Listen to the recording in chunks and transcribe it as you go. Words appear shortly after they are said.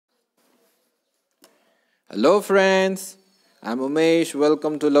Hello friends, I'm Umesh.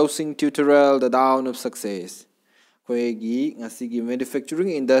 Welcome to Lousing Tutorial, the Dawn of Success. Koigi ngasigi manufacturing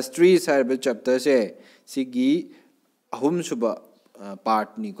industries harba chapter se sigi ahum suba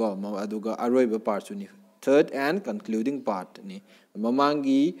part ni ko aduga aroiba part suni third and concluding part ni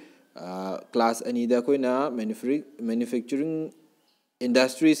mamangi class ani da koina manufacturing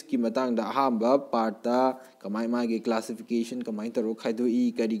industries ki matang da hamba part ta kamai magi classification kamai taro khaido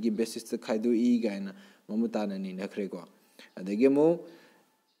I kari gi basis ta khaido I gaina mamutana ni nakhre ko adege mo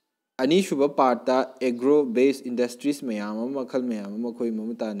ani shuba part ta agro based industries mayam makhal mayam khoi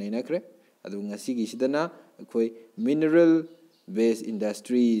mamutana ni nakhre adu ngasi gi sidana khoi mineral based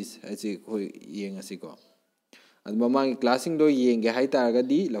industries asi khoi yengasi ko adu mamang classing do yenge hai targa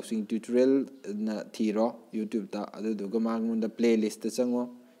di Lousing tutorial na thiro YouTube ta adu do gamang da playlist ta chango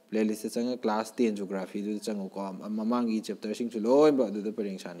playlist ta changa class 10 geography du chango ko mamang gi chapter sing chu loi ba du da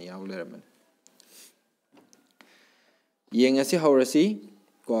pareng sani yaw leraman yengasi haurasi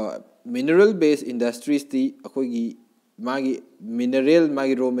ko mineral based industries ti akoi gi magi mineral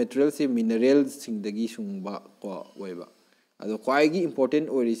magi raw material se mineral sing dagi sungba ko oiba ado kwaigi important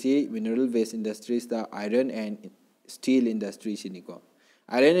orisi mineral based industries da iron and steel industries ni ko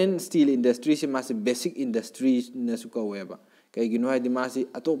iron and steel industries mas basic industries na su ko weba kay gino hadi mas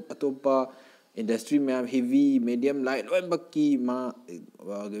atopa industry ma heavy medium light loi bakki ma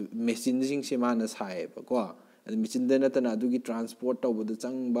machine sing se ma na sai ba ko ado machine da na tana du gi transport to bu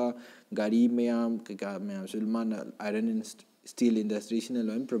changba gari mayam ka mayam sulman iron and steel industries na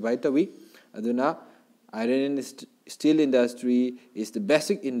loi provide tawi aduna iron and steel industry is the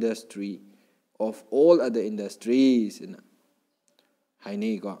basic industry of all other industries in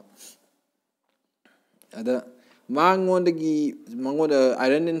haini ko ada mangoda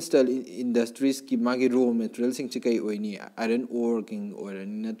iron and steel industries ki magi raw materials sing chikai oini iron ore king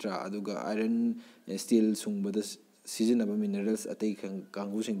oirani natra aduga iron and steel sungbada seasonable minerals atai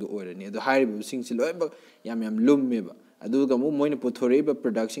kangu sing do oirani adu haribu sing si loi yam lummeba aduga mo moina pothoreba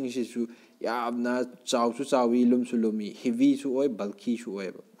production si su yamna chaw su chawi lum su lumi heavy su oi bulky su oi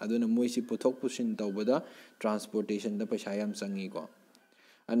aduna moi si pothok pusin tawbada transportation da paisa yam changi ko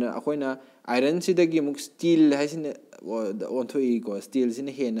ana akoina iron si dagi muk steel haisina onthoi ko steel sin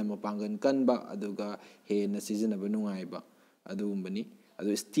hena mapangan kanba aduga hena seasonable nungai ba adumbani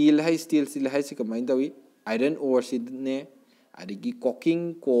adu steel si kamai dawi iron ore si ne adigi coking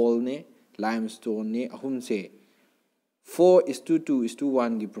coal ne limestone ne ahum se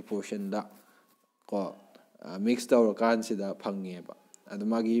 4:2:1 gi proportion da ko mix tawra kan sida phange ba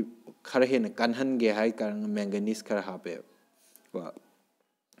adumagi khara hena kanhan ge hai karang manganese khara hape ko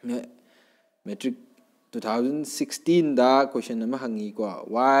metric 2016 da question nama hangi ko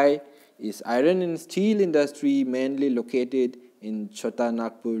why is iron and steel industry mainly located in Chota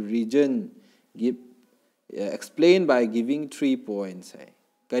Nagpur region explain by giving 3 points hai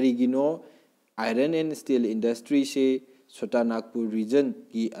karigino iron and steel industry se Chota Nagpur region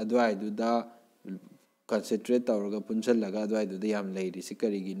ki adwai du da concentrate tawraga punchal laga adwai du da yam leiri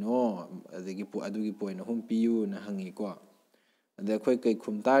sikarigino adagi adugi point hum piu na hangi ko ada khoi kai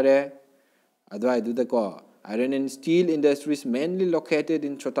khumtare adwai du da ko iron and steel industries mainly located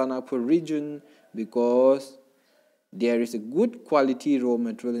in Chota Nagpur region because there is a good quality raw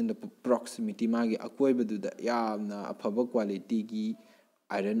material in the proximity magi akoi bedu da yamna afaba quality gi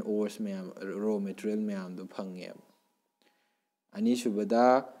iron ores mayam raw material mayam do phange ani subada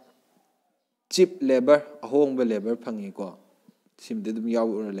cheap labor ahongba labor phange ko simde dum yaw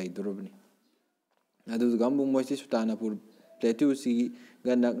ura lai durubni adu gambu moisi Sutanapur plateau si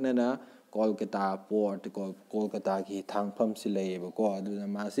ganakna na Kolkata port Kolkata ki thangpham si laiba ko adu na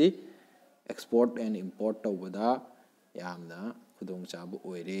masi export and import tawbada yamna khudong chabu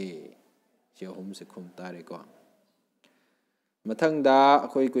oire si ahum se khum tare ko mathang da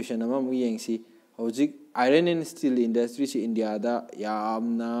akoi question ama mu yengsi hojik iron and steel industry si India da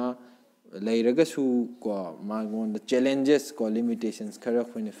yamna leiraga su ko magon the challenges ko limitations khara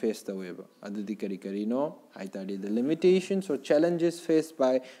khoine face taweba adudi kari no haitari the limitations or challenges faced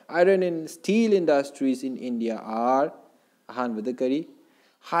by iron and steel industries in India are ahan badakari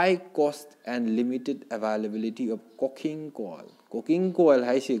high cost and limited availability of coking coal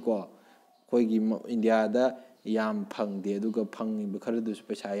haisi ko khoi gi India da yam phangde aduga phangi khara du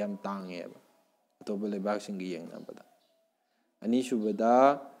paisa yam tange ba atoba lebak singi yengna bada ani subada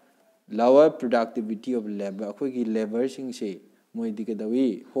lower productivity of labor akhoi gi labor sing se moi dikadawi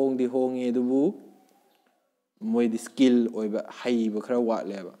hongdi honge dubu moi di skill oiba hai ba khara wa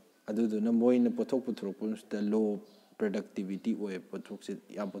leba adu na moi na pothok puthok pun sta low productivity oi pothok se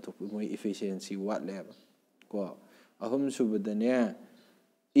yam pothok moi efficiency wa leba ko ahum subada ne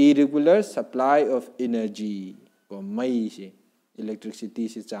irregular supply of energy ko mai se electricity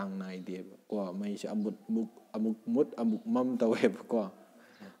se chang nai de ko mai se amuk mam tawe ko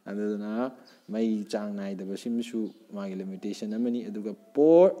aduna mai chang nai de sim su magi limitation amani aduga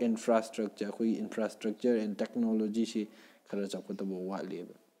poor infrastructure khoi infrastructure and technology se khara chakot bo wa le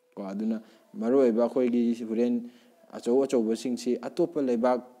ko aduna maroi ba khoi gi huren achou bo sing si atop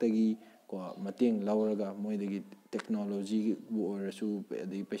lebak tagi ko mating lauraga moi dagi technology bu orasu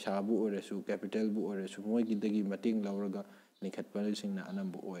the pesa bu orasu capital bu orasu moi gi dagi mating lauraga likhat pa sing na anam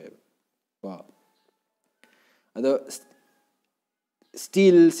bu oe ko ado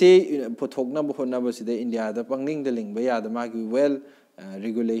steel se pothok na bu hona ba sida India da pangning de ling ba ya da ma gi well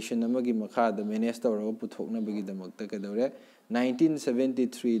regulation amagi makha da manage tawra puthok na bagi damak ta kadore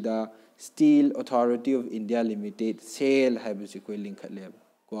 1973 da Steel Authority of India Limited SAIL habisi koi link khatleb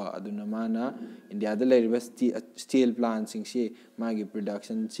ko aduna mana India da leriba steel plant sing si magi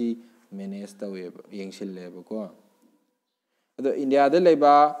production si manage tawe yengsil leba ko ado India da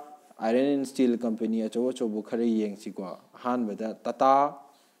leba iron and steel company acho bu khare yeng si ko han bada Tata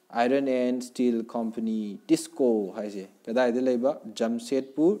Iron and Steel Company Tisco haise kadai da leba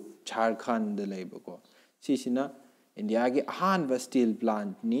Jamshedpur Jharkhand da leba ko sisina India gi han ba steel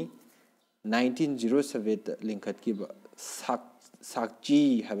plant ni 1907 linkhat ki ba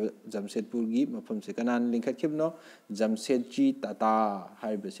sakji have Jamshedpur gi mafam se kanan linkhat ki no Jamshedji Tata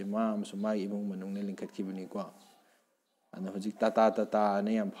haiba se ma mai imung manung ne linkhat ki bani ko ana hojik Tata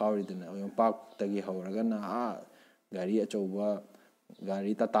ne yam phawri dana yam pak tagi hawraga na gari achouba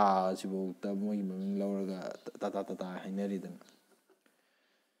gari Tata sibo ta moi maming lauraga Tata hainari dana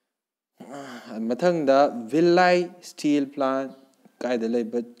mathang da Villai Steel Plant kai da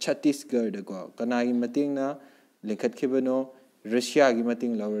leba Chhattisgarh da ko kanagi mating na linkhat khibano Russia gi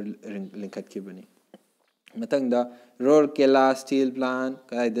mating laur linkhat khibani mathang da Rourkela Steel Plant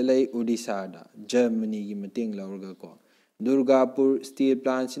kai da lei Odisha da Germany gi mating laurga ko Durgapur Steel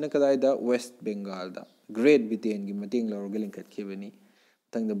Plant sina kadai da West Bengal da Great Britain gi mating laurga linkhat khibani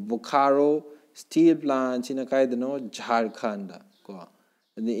tang the Bokaro Steel Plant in a kind of Jharkhand ko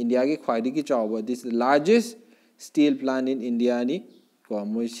the India ki khwai ki chawba this is the largest steel plant in India ni ko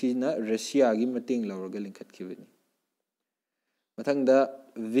moisina Russia gi mating lauraga linkhat khibani mathang da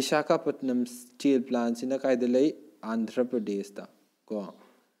Visakhapatnam Steel Plant in a kind of Andhra Pradesh da ko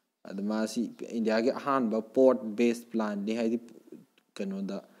adama si India ki han ba port based plant ni haidi kano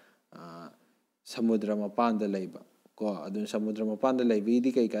da samudra mapan da leiba ko adun samudra mapan da leibi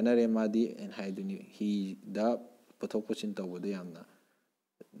di kai kanare madi en haiduni hi da pothok pochin tawbo da yamna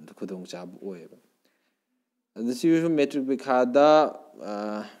khudong chab oeba adu si metric bikha da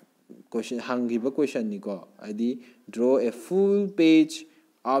question hangiba question ni ko id draw a full page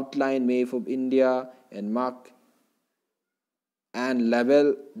outline map of India and mark and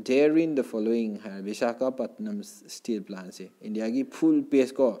label therein the following Visakhapatnam Steel Plant se India ki full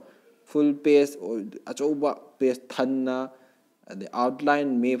page or achoba page thanna the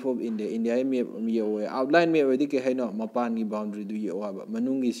outline map of India map outline map di ke haino mapan gi boundary du yo ba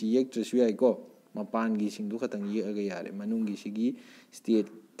manungi si yek tra su ai ko mapan gi sing du khatang ye aga yare manungi si gi state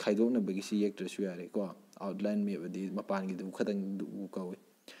khaidok na bagi si yek tra su yare ko outline map di mapan gi du khatang du ko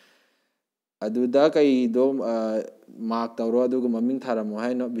aduda kai do mark tawro aduga maming tharamo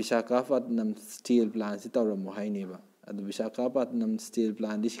haino Visakhapatnam Steel Plant si tawramo haini ba adu Visakhapatnam Steel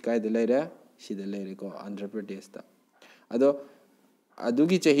Plant di sikai de leire sida leire ko Andhra Pradesh da ado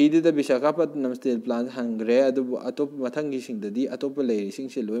adugi chahidi da Visakhapatnam Steel Plant hangre adu atop mathangi sing dadi atop leire sing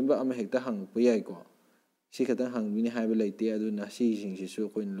se loimba ama hekta hang puyai ko si khata hang bini haiba leite adu na si sing si su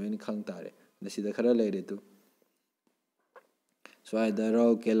koin loin khang tare da sida khara leire tu so I the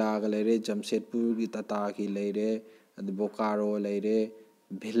Rourkela leire Jamshedpur ki Tata ki leire adu Bokaro leire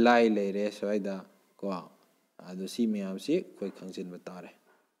Bhilai leire so I da ko adu si miyam si koi khangsin batare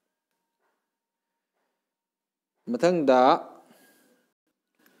mathang da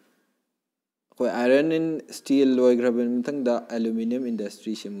koi iron and steel loi graben mathang da aluminum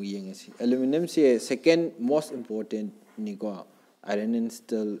industry se mu yengasi aluminum se second most important ni ko iron and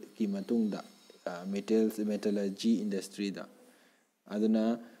steel ki matung da metallurgy industry da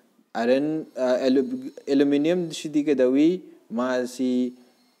aduna iron aluminum shidi ke dawi ma si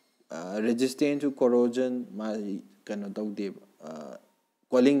resistant to corrosion ma kano dog deb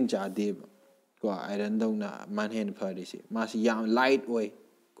calling ja deb ko iron dog na manhen phari si ma si yam light oi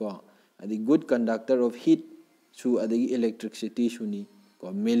ko adi good conductor of heat su adi electricity suni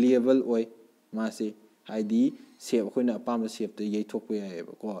ko malleable oi ma si haidi sep khoina apam sep te yei thok ya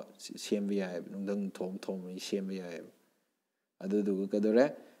ko sem ya nungdang thom sem ya adu du kadore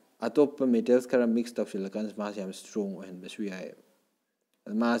atop metals kara mix tawsil kan ma yam strong and besu ya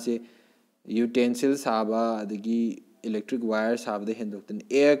मासे utensil साबा अदगी electric wire साबदे हेंदोक्तन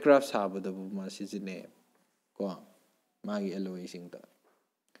aircraft साबदबु मा सिजिने को मागी alloy सिंगता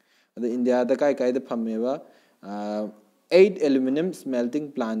अद India दा काय दा फमेबा 8 aluminum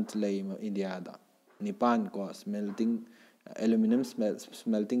smelting plant lay India दा निपान को smelting aluminum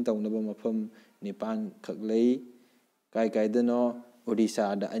smelting तौनबा मफम निपान खक लay काय दनो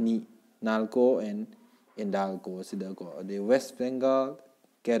ओडिशा दा अनि नालको एंड इंडालको सिदा को अदे waste Bengal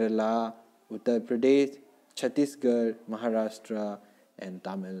Kerala, Uttar Pradesh, Chhattisgarh, Maharashtra, and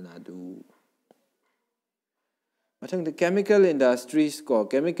Tamil Nadu. I think the chemical industries ko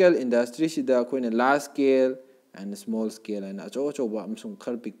chemical industries ida koina large scale and small scale and acho ba amsung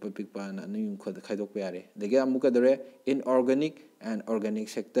khar pikpa na nim khod khaidok pare dege amuka dore inorganic and organic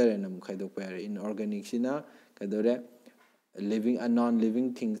sector and am khaidok pare inorganic sina kadore living and non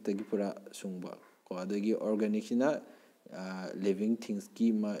living things tagi pura sungba ko adagi organic sina living things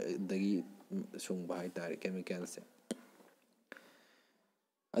ki ma dagi sung bahai tare chemicals se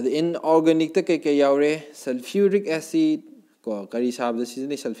ad in organic ta ke yaure sulfuric acid ko kari sab da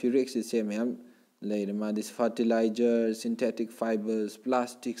season sulfuric acid se ma'am later ma this fertilizer synthetic fibers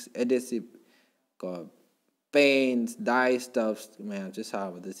plastics adhesive ko paints dye stuffs ma'am se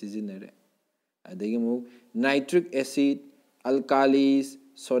sab da season re adagi mu nitric acid alkalis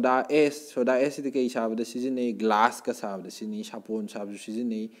soda acid ke hisab da season glass ka sab da sini sapon sab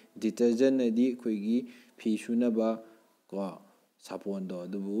season detergent di khoigi phi suna ba ko sapon do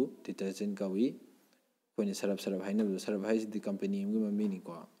dubu detergent ka wi koni sarap haina du sarap hai di company ngi mami ni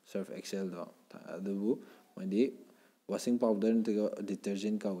ko surf excel do dubu mandi washing powder ni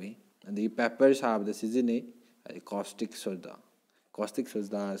detergent ka wi andi pepper sab da season caustic soda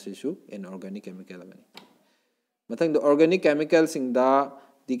sisu inorganic chemical mani mathang the organic chemicals sing da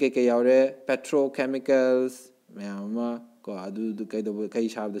di ke yaure petrochemicals mayama ko adu du kai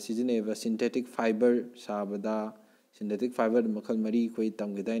sab da season eva synthetic fiber sabada synthetic fiber makhal mari koi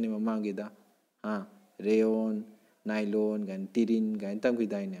tam gidai ne mamang gida rayon nylon gan tirin gan tam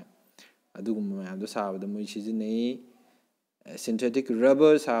gidai ne adu gum mayam do sabada moi season synthetic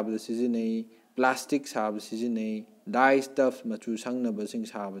rubber sabada season plastic sab season dye stuff machu sangna ba sing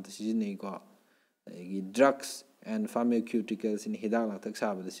sabada season ko drugs and pharmaceuticals in hidak la tak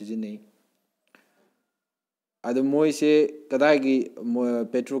sabada season adu moi se kadai gi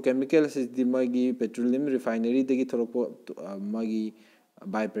petrochemicals is di magi petroleum refinery de gi thorok magi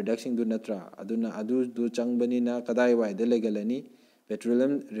by production du natra aduna adu du changbani na kadai wai de legalani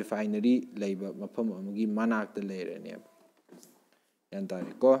petroleum refinery leiba mafam amagi manak de leirane yan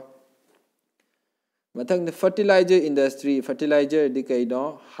tari ko mathang the fertilizer industry fertilizer di kai no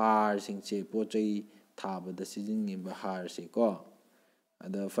har sing che pochai thaba da season ni ba har se ko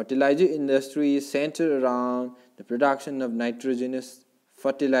the fertilizer industry is centered around the production of nitrogenous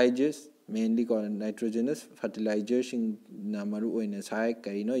fertilizers mainly called nitrogenous fertilizers in namaru oina sai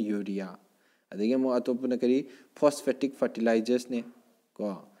kai no urea adege mo atopuna kari phosphatic fertilizers ne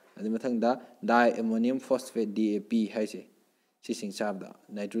ko adi mathang da diammonium phosphate DAP hai se si sing sab da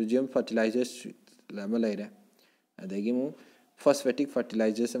nitrogen fertilizers lama laire adege mo phosphatic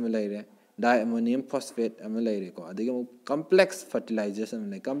fertilizers am laire diammonium phosphate am laire ko adege mo complex fertilizers am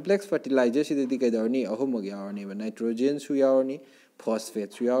laire complex fertilizers idi kai darni ahum gi yarni ba nitrogen su yarni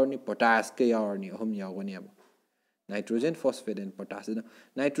phosphate su yarni potash ke yarni ahum yawani ab nitrogen phosphate and potassium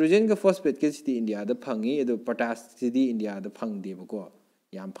nitrogen ka phosphate ke city india da phangi edo potash city india da phangde ba ko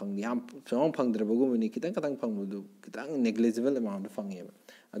yam song phangdra ba gu ni kitang phang bu kitang negligible amount phangi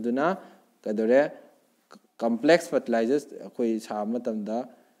aduna kadore complex fertilizers koi sa matam da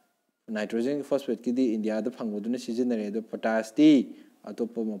nitrogen phosphate ki di india da phang bu na season re do potash ti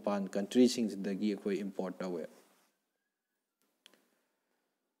atopo mapan country sing da gi koi import tawe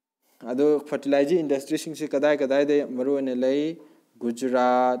ado fertilizer industry sing se kadai de maru ne lei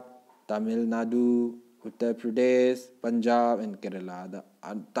Gujarat Tamil Nadu Uttar Pradesh Punjab and Kerala da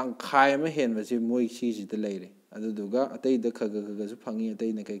tang khai ma hen ba si moi si da leire adu duga atai da khaga su phangi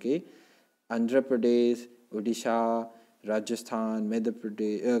atai na kai Andhra Pradesh Odisha Rajasthan Madhya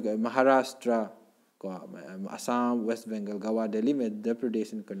Pradesh Maharashtra ko Assam West Bengal Goa Delhi Madhya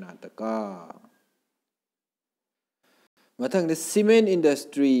Pradesh and Karnataka mathang the cement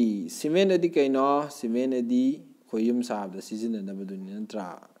industry cement adi kaino cement adi khoyum sab da season na badun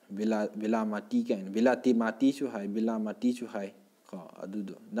ntra villa mati kain villa ti mati chu hai villa mati chu hai ko adu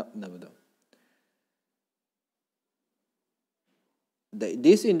do nap na bado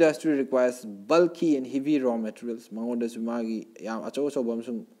this industry requires bulky and heavy raw materials mangoda sumagi yam acho bam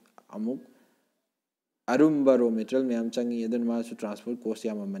sum amuk arumba raw material mayam changi adun ma su transport cost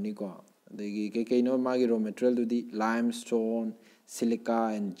yam mani ko degi ke no magi raw material du di limestone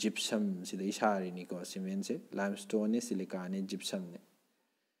silica and gypsum sida isari ni ko cement se limestone ne silica ne gypsum ne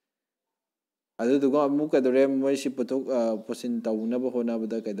adu duga amu ka dore moi si putok posin tauna bo hona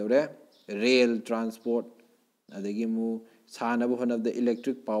bada ka dore rail transport adagi mu sana bo hona the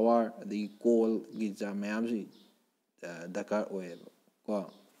electric power the coal gi ja mayam si dakar oe ko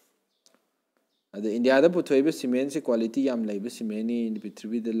adu india da puthoi be cement se quality yam lai be cement ni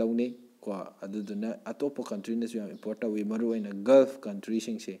prithvi da laune ko adu duna atopo country ne su yam import we maru ina gulf country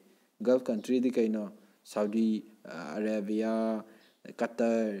sing se gulf country di kaino saudi arabia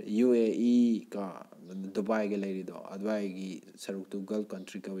Qatar, UAE, ka Dubai ke lai do adwai gi saruk tu Gulf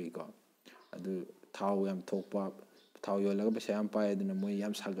country ka wi ko adu thau yam thokpa thau yo laga pesa yam pai aduna moi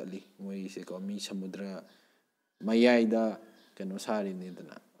yam sagatli moi se ko mi samudra mayai da kano sari ni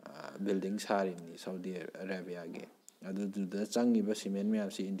dana building sari ni Saudi Arabia ge adu du da changi ba cement me yam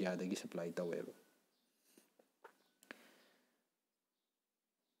si India da gi supply tawe ba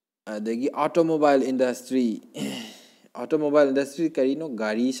adagi automobile industry automobile industry karino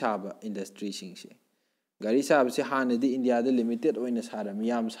gari saba industry singse gari saba se hanadi India da limited oina saram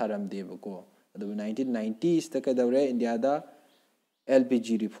yam saram deba ko adu 1990s ta kadawre India da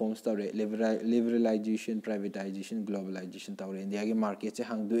LPG reforms tawre liberalization privatization globalization tawre India ge market se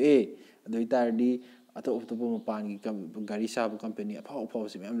hangdu adu itardi ato optopo mapan gi gari saba company apau apau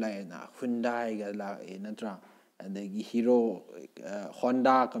se mem lai na Hyundai ga la natra adagi Hero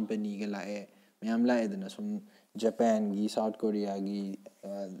Honda company ga la mem lai aduna sum Japan gi South Korea gi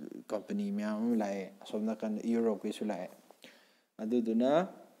company myam lai somna kan Europe gi su lai adu duna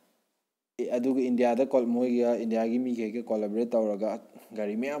adu India da kol moi ga India gi mi ke collaborate tawraga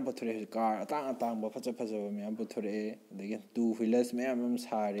gari myam pathore car atang ba phacha phacha myam pathore adagi two wheelers myam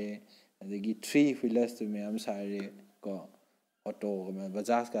sare adagi three wheelers tu myam sare ko auto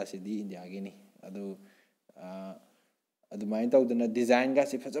Bajaj ka sidi India gi ni adu adu main tawdana design ga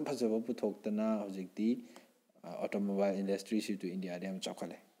si phacha phacha puthokdana hojikti automobile industry to India dem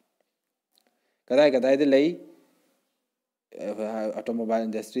chokhale kadai de lei automobile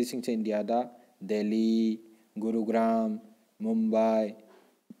industry sing India da Delhi Gurugram Mumbai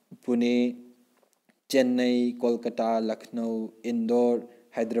Pune Chennai Kolkata Lucknow Indore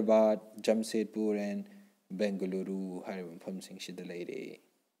Hyderabad Jamshedpur and Bengaluru haribam pham sing sida leire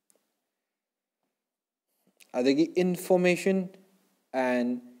adagi information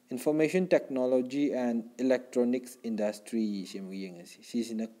technology and electronics industry simu yengasi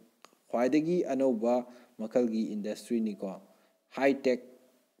sisina khwaidagi anoba makalgi industry ni ko high tech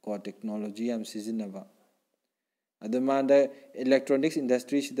ko technology am sizinaba adamanda electronics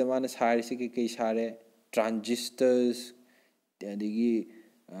industry sidamana sari si ke sare transistors adagi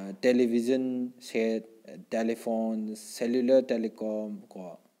television set telephone cellular telecom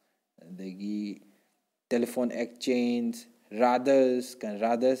ko adagi telephone exchange radars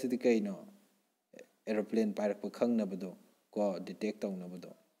di kaino aeroplane parak pa khang na bado ko detect taw na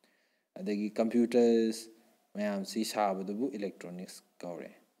bado adagi computers mayam si sa bado bu electronics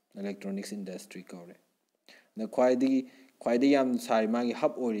industry kaure na khwaidi yam sai magi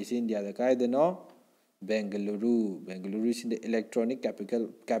hub ori si India da kai da no Bengaluru is the electronic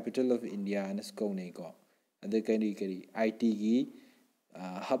capital of India and ko nei ko adakani kari IT gi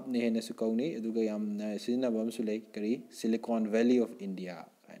hub ne na su kauni aduga yam na sinna bam su lei kari Silicon Valley of India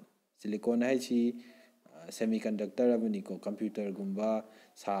silicon hai chi semiconductor abani ko computer gumba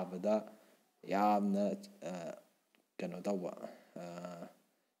sabada yam na kano tawba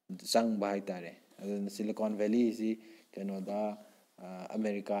sang ba hai tare adu Silicon Valley si kano da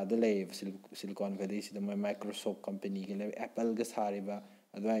America da lei Silicon Valley si da Microsoft company ke lei Apple ga sare ba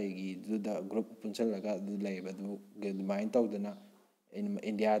adwai gi du da group punsal laga du lei ba du ge main tawdana in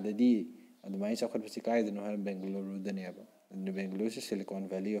India da di adumai chakhat pasi kai dano har Bengaluru da ne ba Bengaluru is Silicon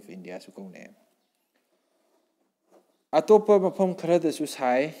Valley of India su ko ne atopa mafam khara da su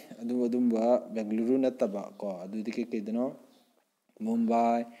sai adumba Bengaluru nataba ko adu di ke dano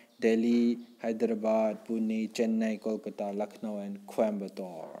Mumbai Delhi Hyderabad Pune Chennai Kolkata Lucknow and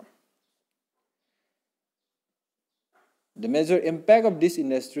Coimbatore. The major impact of this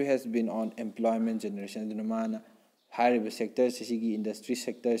industry has been on employment generation. Dunamana higher sector sigi industry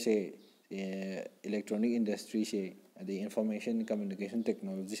sector se electronic industry se the information communication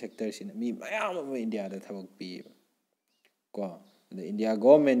technology sector se mi mayam India da thabak pi ko the India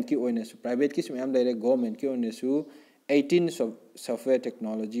government ki oina su private ki mayam dire government ki oina su 18 software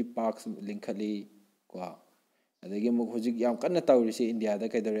technology parks linkhali ko adagi mu hojik yam kanna tawri se India da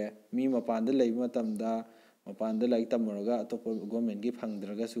kaidare mi mapan da lei matamda mapan da lai tamuraga top government gi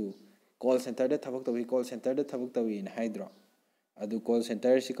phangdraga su call center da thabak tawi in hydro adu call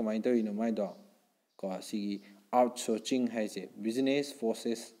center si kamai tawi no mai do ko si outsourcing hai se business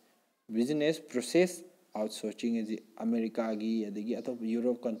process outsourcing is America gi adagi atop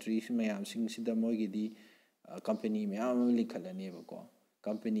Europe countries mayam sing sida moi gi di company mayam likhalani ba ko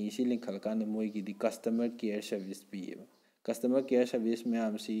company si likhal kan moi gi di customer care service bi customer care service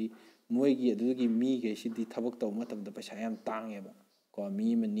mayam si moi gi adu gi mi ge si di thabak taw matam da paisa yam tang ba ko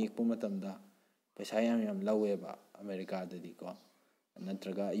mi ma nik pu matam da paisa yam lawe ba America da di ko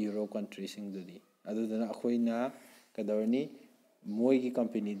natraga Europe countries sing du di adu dana akhoina kadawni moi gi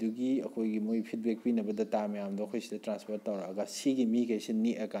company du gi akoi gi moi feedback pi na ba data mayam do khoi sida transfer tawra ga si gi mi ge sin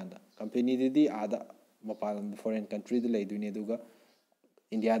ni akanda company du di ada mapal foreign country du lei du ne du ga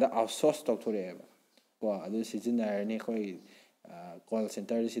India da outsource tok thore ba ko adu sijina ni khoi call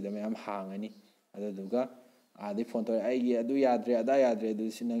center sida mayam hangani adu du ga adi phone to ai gi adu yadre ada yadre du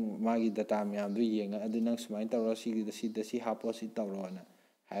sinang magi data mayam du yenga adu nang sumain tawra si hapo si tawra na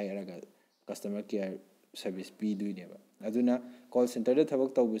hai raga customer care service pi du ne ba aduna call center da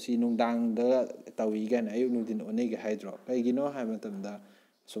thabak tawbusi nungdang da tawi gan ayu nungdin onei ga hydro kai gino ha matam da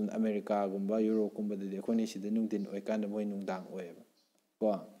sum America gumba Europe gumba de khoni sida nungdin oi kan moi nungdang oi ba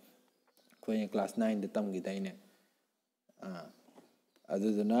ko khoi class 9 da tam gi daine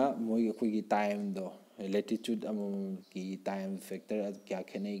aduna moi gi khoi gi time do latitude among ki time factor kya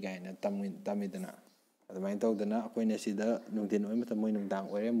khenei ga na tamidana adumai tawdana khoina sida nungdin oi matam moi nungdang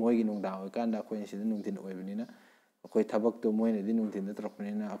oi moi gi nungdang oi kan da khoina sida nungdin oi banina akoi thabak to moi na di nungdin da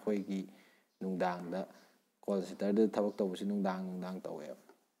trakpanina akoi gi nungdang da call center da thabak to busi nungdang tawe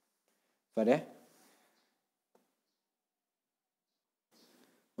fare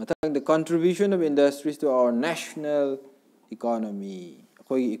matang the contribution of industries to our national economy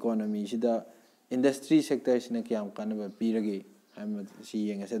akoi economy sida industry sector sina kyam kanaba pirage ham si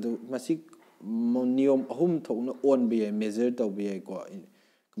yenga se do masik niyom ahum thokna on be measure to be ko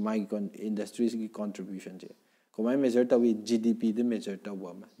my industries ki contribution je ko my measure to be GDP the measure to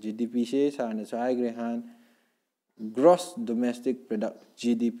ba GDP se sana sai gre han gross domestic product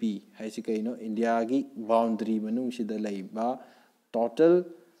GDP hai si kaino India gi boundary manung sida laiba total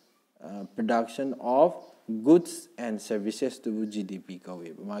production of goods and services to GDP kawe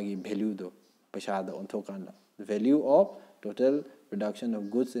magi value do paisa da on thokanda value of total production of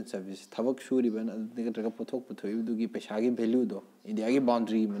goods and services thabak shuri ban adega pothok pothoi du gi paisa gi value do India gi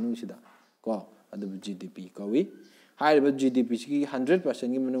boundary manung sida ko adu GDP kawi haiba GDP gi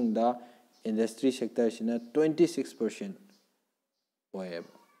 100% gi manung da industry sector sina 26% oye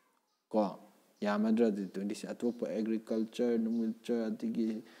ko yamadra di 26 atop agriculture numulture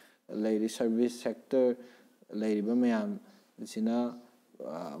adigi lady service sector lady ba mayam sina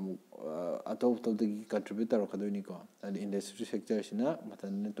atop the contributor kadoni ko and industry sector sina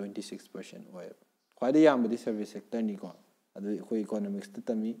matan 26% oye khwada yamdi service sector ni ko adu khoi economics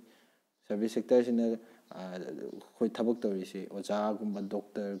tami service sector sina khoi thabak tori se oja gumba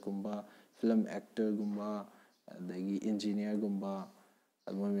doctor gumba film actor gumba adagi engineer gumba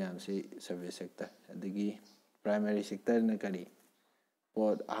almom yam se service sector adagi primary sector na kari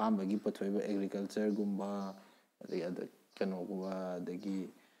pot ahamba gi pothoiba agriculture gumba adagi kano gumba adagi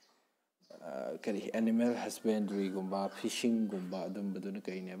kari animal husbandry gumba fishing gumba adum baduna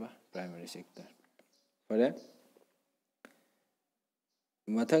kai neba primary sector pare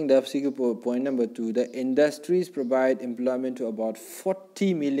mathang dapsi point number 2 the industries provide employment to about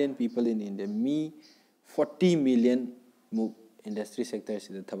 40 million people in India me 40 million industry sector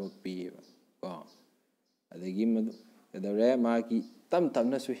sida thabak pi ko adagi madu adare magi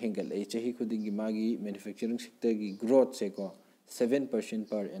tamna su hengal ai chahi khudingi magi manufacturing sector gi growth se ko 7%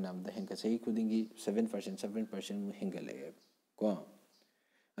 per annum the henga chahi khudingi 7% hengal ai ko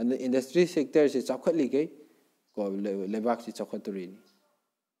and the industry sector se chakhatli kai ko lebak si chakhaturi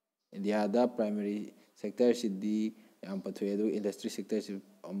India da primary sector sidi yam pathwe do industry sector si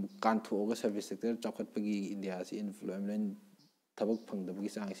kan thoga service sector chakhat pagi India si influence thabak phangda bagi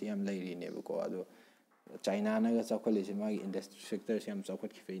sang si yam lairi ne ko ado China na ga chakhali si magi industry sector si yam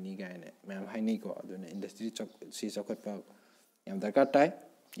chakhat ki feini ga ne ma'am haini ko ado na industry si chakhat pa yam darkar tai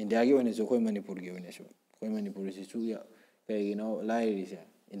India gi one so khoi Manipur gi one so khoi Manipur si chu ya kai no lairi se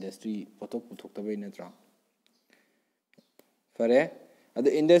industry potok puthok tabai na tra fare ado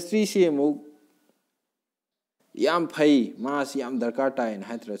industry si mu yam phai ma si yam darkar tai na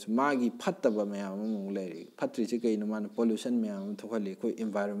hatras magi phattaba mayam mu lai phatri si kai no man pollution mayam thokhali koi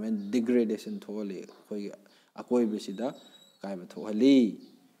environment degradation thokhali koi akoi besida kai ba thokhali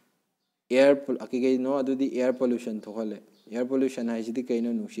air akigai no adu di air pollution thokhale air pollution hai si di kai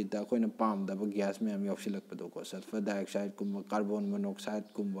no nushit da koi na pam da ba gas mayam yoksilak pado ko sulfur dioxide kum carbon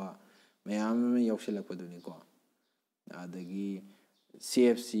monoxide kumba mayam yoksilak pado ni ko adagi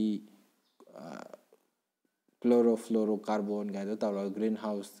CFC chlorofluorocarbon gaida tawra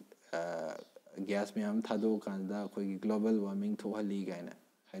greenhouse gas myam thado kanda khoi global warming thohali gaina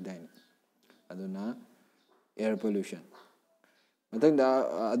haidain aduna air pollution matang da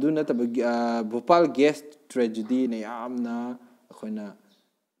aduna tab Bhopal gas tragedy ne yamna khoina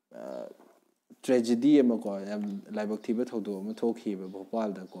tragedy ama ko yam laibak thiba thodo ama thokhiba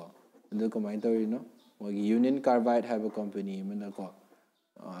Bhopal da ko adu kamai tawino mogi Union Carbide have a company mana ko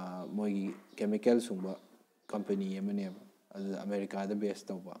mogi chemical sumba company amane adu America da base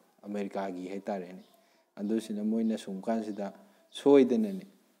tawba America gi haitare ni adu sina moina sum kan sida soidana ni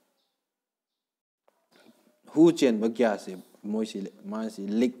hu chen ba kya se moisi mansi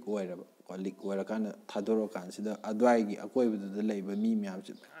leak oiraba ko leak oira kan thadoro kan sida adwai gi akoi bu da leiba mi myam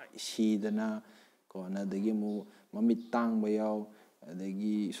sidana ko na dagi mu mamit tang ba yaw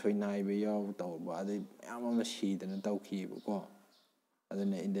adagi soinai ba yaw tawba adai yam ama sidana tawki ko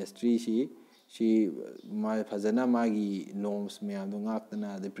aduna industry si ma fazana magi norms myam do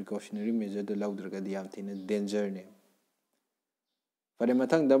ngaktana the precautionary measure do laudra di yam thina danger ne pare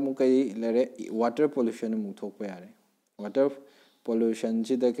mathang da mu kai lere water pollution mu thok pa yare water pollution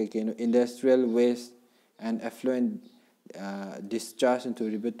ji da ke no industrial waste and effluent discharge into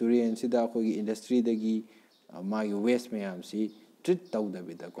river and sida ko gi industry da gi magi waste myam si treat taw da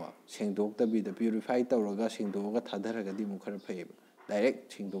bi da ko sengdok da bi da purify tawraga sengdok ga thadaraga di mu khara phai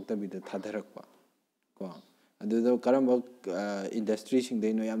direct singdok ta bi da thadarak pa ko adu do karamba industry sing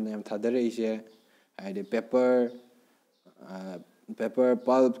dei no yam thadare ise ai de paper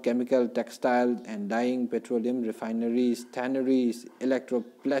pulp chemical textile and dyeing petroleum refineries tanneries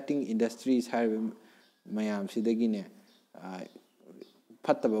electroplating industries har mayam sidagi ne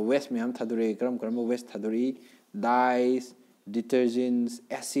phattaba waste mayam thadure karam waste thaduri dyes detergents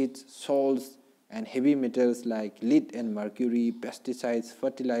acids salts and heavy metals like lead and mercury, pesticides,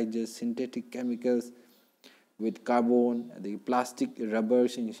 fertilizers, synthetic chemicals with carbon, the plastic, rubber,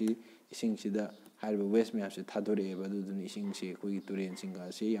 the harbor waste me after Tadore, but do the ising she, Kuiturian singer,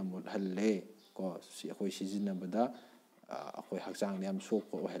 say, and what Halle, cause she season bada, a Haxang, the am so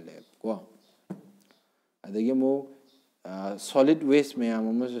called Halle, go. At the Yamo solid waste me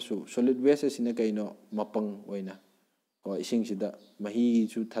am solid waste is in a kind of mapang wina. Ko ising sida mahi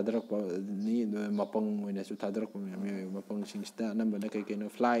chu thadarak pa ni mapang wena chu thadarak pa mapang sing sida number na kay no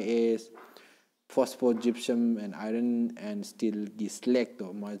fly ash phosphogypsum and iron and steel gi slag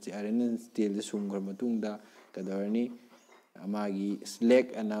to ma iron and steel sungar matung da kadarni amagi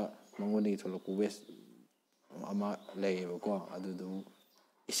slag ana mangoni tholoku waste ama lay ko adu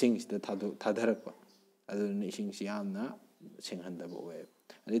ising sida thadarak pa adu ising si amna singhanda bo we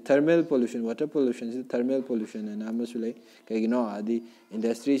the thermal pollution water pollution is thermal pollution and amasule kagino adi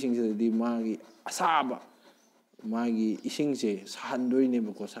industry sing di magi asaba magi ising se sahandoi ne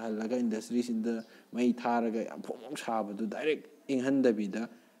ko sahalaga industry sin da mai tharaga phom saba du direct inghanda bi da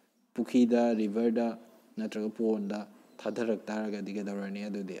pukhi da river da natraga pond da thadarak taraga diga darani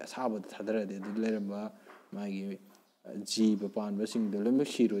adu de asaba thadara de du leramba magi jiba panba sing do lem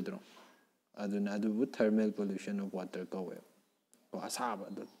shirodro aduna adu thermal pollution of water ko we asaba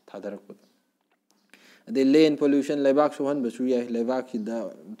do thadarak ko the land pollution lebak suhan basu ya lebak da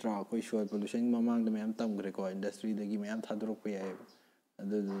tra koi soil pollution mamang da mayam tam gre ko industry da gi mayam thadrok pe ya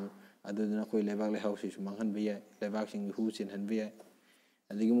adu na koi lebak le house su manghan be ya lebak sing hu chin han be ya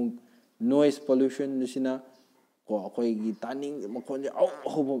adigi mu noise pollution nisina ko koi gi taning makon ja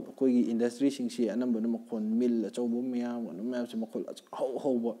ho koi gi industry sing si anam ba makon mil achau bo mayam mayam se makol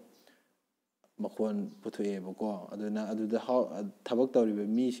ho bo makon puthoe bako aduna aduda thabak tawriba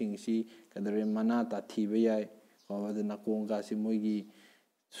mi sing si kadare mana ta thiba yai ko aduna kong ga si moigi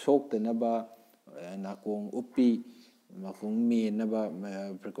sok tana ba nakong upi makong me na ba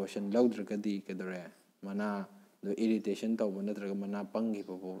precaution laudra kadi kadare mana the irritation taw natraga mana pangi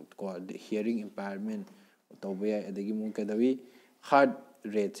bo ko hearing impairment taw ba yai adagi mun kadawi heart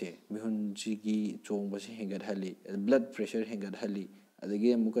rate se mihun ji gi chong ba se hengat hali blood pressure hengat hali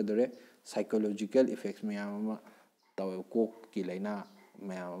adagi mun kadare psychological effects mayama taw ko ki laina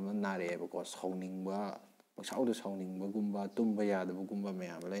mayama nare ko sauning ba pasau da sauning ba gumba tumba ya da gumba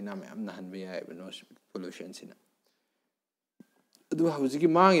mayama laina mayam na han ba ya no pollution sina adu hauji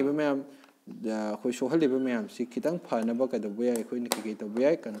mangi ba mayam da khoi so hali ba mayam si kitang phana ba ka da ba ya khoi ni ki ta ba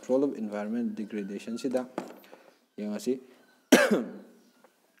ya control of environment degradation sida yang asi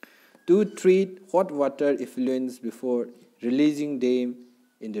to treat hot water effluents before releasing them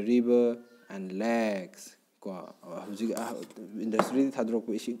in the river and lakes ko industry thadrok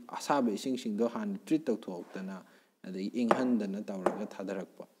ko ising asaba ising sing do han treat to thok tana adai inghan dana tawraga thadarak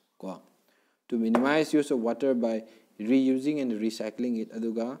pa ko to minimize use of water by reusing and recycling it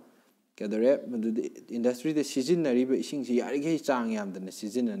aduga ꯀꯩꯗꯧꯔꯦ ꯃꯗꯨꯗꯤ ꯏꯟꯗꯁꯇ꯭ꯔꯤꯗ ꯁꯤꯖꯤꯟꯅꯔꯤꯕ ꯏꯁꯤꯡꯁꯤ ꯌꯥꯔꯤꯈꯩ ꯆꯥꯡ ꯌꯥꯝꯗꯅ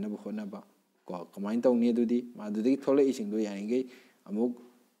ꯁꯤꯖꯤꯟꯅꯅꯕ ꯍꯣꯠꯅꯕ ꯀꯣ ꯀꯃꯥꯏꯅ ꯇꯧꯅꯤ ꯑꯗꯨꯗꯤ ꯃꯗꯨꯗꯒꯤ ꯊꯣꯛꯂꯛꯏ ꯏꯁꯤꯡꯗꯣ ꯌꯥꯔꯤꯈꯩ ꯑꯃꯨꯛ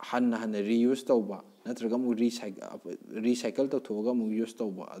ꯍꯟꯅ ꯔꯤꯌꯨꯁ ꯇꯧꯕ ꯅꯠꯇ꯭ꯔꯒ ꯑꯃꯨꯛ ꯔꯤꯁꯥꯏꯀꯜ ꯇꯧꯊꯣꯛꯑꯒ ꯑꯃꯨꯛ ꯌꯨꯁ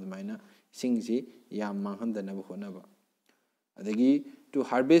ꯇꯧꯕ ꯑꯗꯨꯃꯥꯏꯅ ꯏꯁꯤꯡꯁꯤ ꯌꯥꯝ ꯃꯥꯡꯍꯟꯗꯅꯕ ꯍꯣꯠꯅꯕ ꯑꯗꯒꯤ two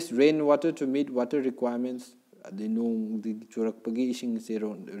harvest rain water two ꯃꯤꯠ ꯋꯥꯇꯔ ꯔꯤꯀ꯭ꯋꯥꯏꯔꯃꯦꯟꯠꯁ ꯑꯗꯩ ꯅꯣꯡꯗꯤ ꯆꯨꯔꯛꯄꯒꯤ ꯏꯁꯤꯡꯁꯦ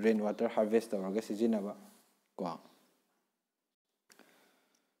ꯔꯦꯟ ꯋꯥꯇꯔ ꯍꯥꯔꯚꯦꯁ ꯇꯧꯔꯒ ꯁꯤꯖꯤꯟꯅꯕ ꯀꯣ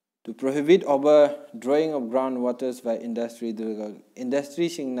to prohibit over drawing of groundwaters by industry industry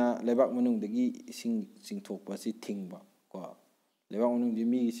singna lebak manungdagi ising chingthokpa si thingba ko lebak manungdi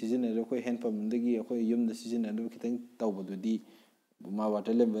mi seasonal khoi handpump dagi khoi yumda seasonal khitang tawbadudi ma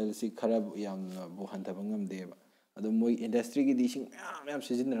water level si khara yamna bu hanthaba ngamde ba adu moi industry gi ising yam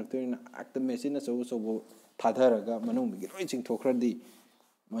seasonal raktoina acta machine so thadharaga manungdi loi chingthokhradi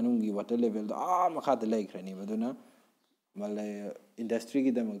manunggi water level da makha da laikhrani baduna malay industry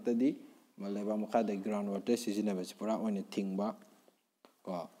ki damakta di malay ba makha da groundwater seasonal pura oine thingba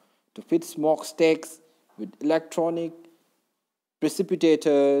ko to fit smokestacks with electronic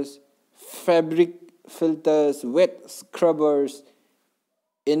precipitators, fabric filters, wet scrubbers,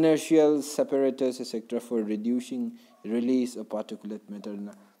 inertial separators, etc. for reducing release of particulate matter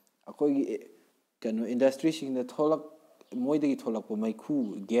na akoi kano industry sing na tholak moidagi tholak po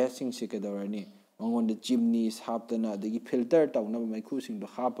maikhu gas sing se kadawani mangon the chimneys haptana adagi filter tawna maikhu sing do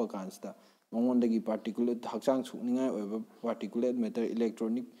hapa kansta mangon dagi particulate hakchang sukningai oiba particulate matter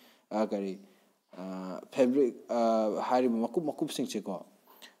electronic kari fabric hariba makup sing se ko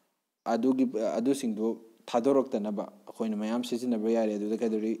adu sing do thadoroktanaba akoina mayam sizinaba yare adu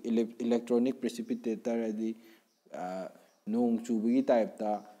kadori electronic precipitator adi nong chubigi type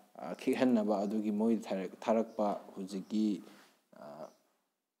ta khihannaba adugi moi tharakpa hujiki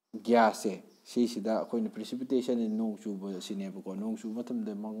gas e sida akoina precipitation in nong chuba sineba ko nong chu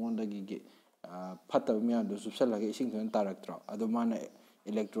matamda mangondagi fattaba myam do subsalaga ising thon taraktra adu mana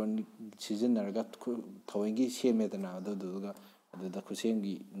electronic sizinaraga thoingi semedana aduga aduda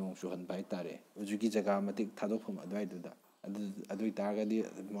khusemgi nong chuhan bai tare ujugi jaga matik thadokphum adwai duda adui targadi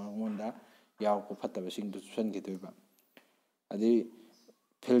mangonda yaw ko fattaba sing du subsan gidoiba adi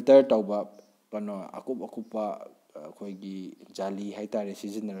filter tawba kano akupa akoigi jali haitare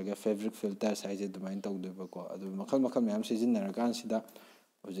sizinaraga fabric filter size dumain tawdoiba ko adu makal mayam sizinaragan sida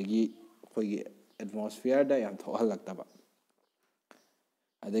ujugi akoigi atmosphere da yam thohalaktaba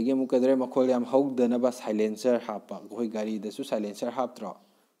adagi mukadre makhol yam hawdanaba silencer hapa goi gari da su silencer haptro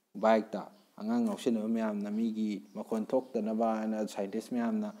bike ta angang ngausinaba myam na migi makhon thoktanaba na scientist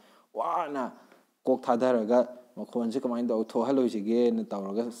myam na wana kok thadaraga makhon se kamain da thohaloisige na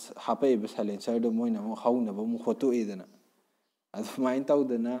tawraga hapaiba silencer do moina mo hawnaba mo photo edana adu main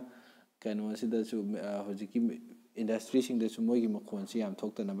tawdana kano sida su hojiki industry sing da su moigi makhon se yam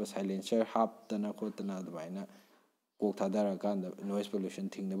thoktanaba silencer haptana khotana adumaina kok thadara kanda noise pollution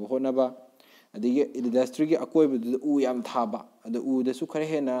thingnaba honaba adigi industry gi akoiba u yam thaba adu u da su khare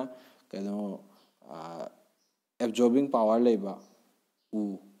hena kano absorbing power leba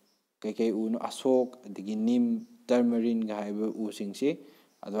u kai u no asok adigi nim turmeric ga haiba u singsi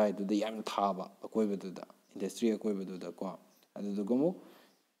adwai du da yam thaba akoiba du da industry akoiba du da ko adu dugumu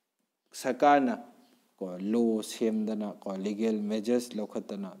sarkarna ko law semdana ko legal measures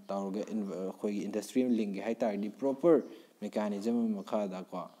lokhatana tawga khoi industry link haitar di proper mechanism makha da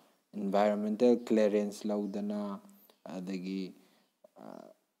ko environmental clearance laudana adagi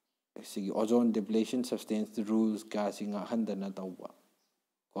sigi ozone depletion substance rules ka singa handana tawba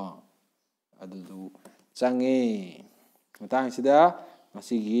ko adu change matang sida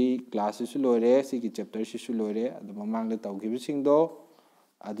masigi class su lore sigi chapter su lore adu mamang da tawgibi singdo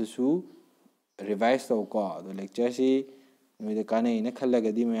adusu revise to ko the lecture si noi da kanai na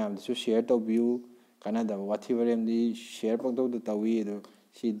khallaga di mayam su share to view kana da wathi barem di share pang to tawi do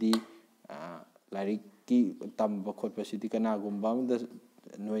si di larik ki tam ba khot pa si di kana gumba da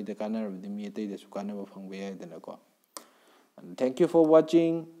noi da kana di mi tai da su kana ba phang be da na ko thank you for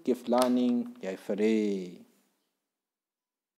watching keep learning yai fare